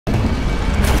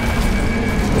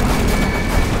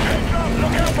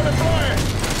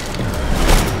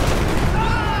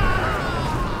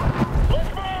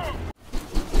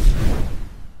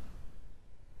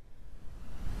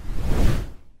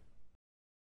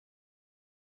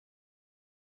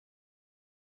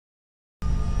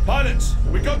units.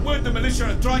 We got word the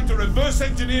militia are trying to reverse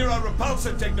engineer our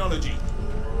repulsor technology.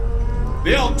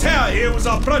 The old tower here was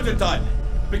our prototype.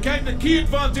 Became the key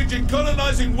advantage in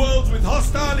colonizing worlds with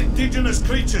hostile indigenous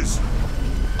creatures.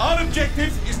 Our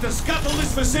objective is to scuttle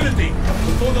this facility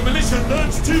before the militia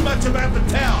learns too much about the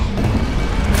tower.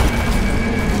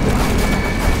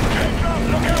 Heads up!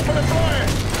 Look out for the fire!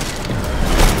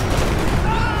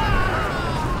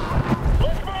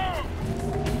 Let's move!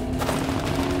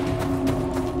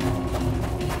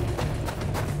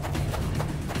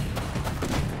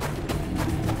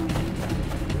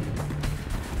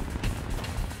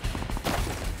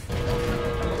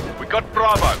 We got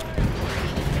Bravo.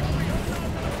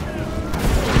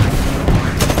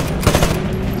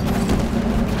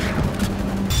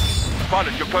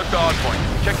 Pilot, you're close to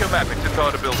hardpoint. Check your map, it's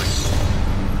inside the building.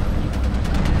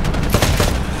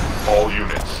 All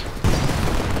units.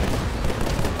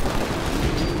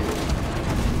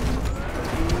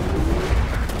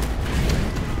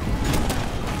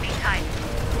 Be tight.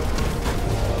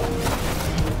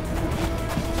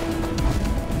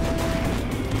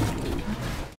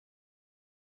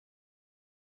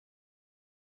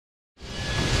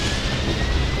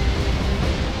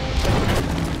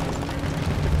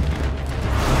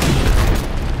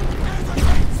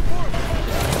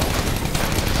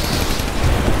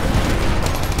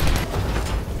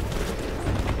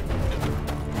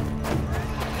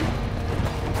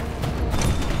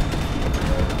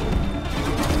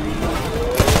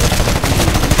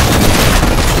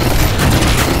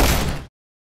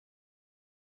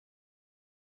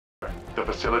 The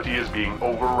facility is being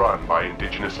overrun by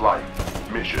indigenous life.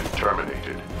 Mission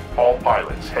terminated. All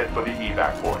pilots head for the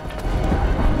evac point.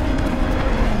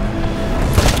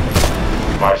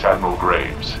 Vice Admiral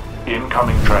Graves.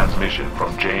 Incoming transmission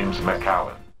from James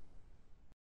McCallan.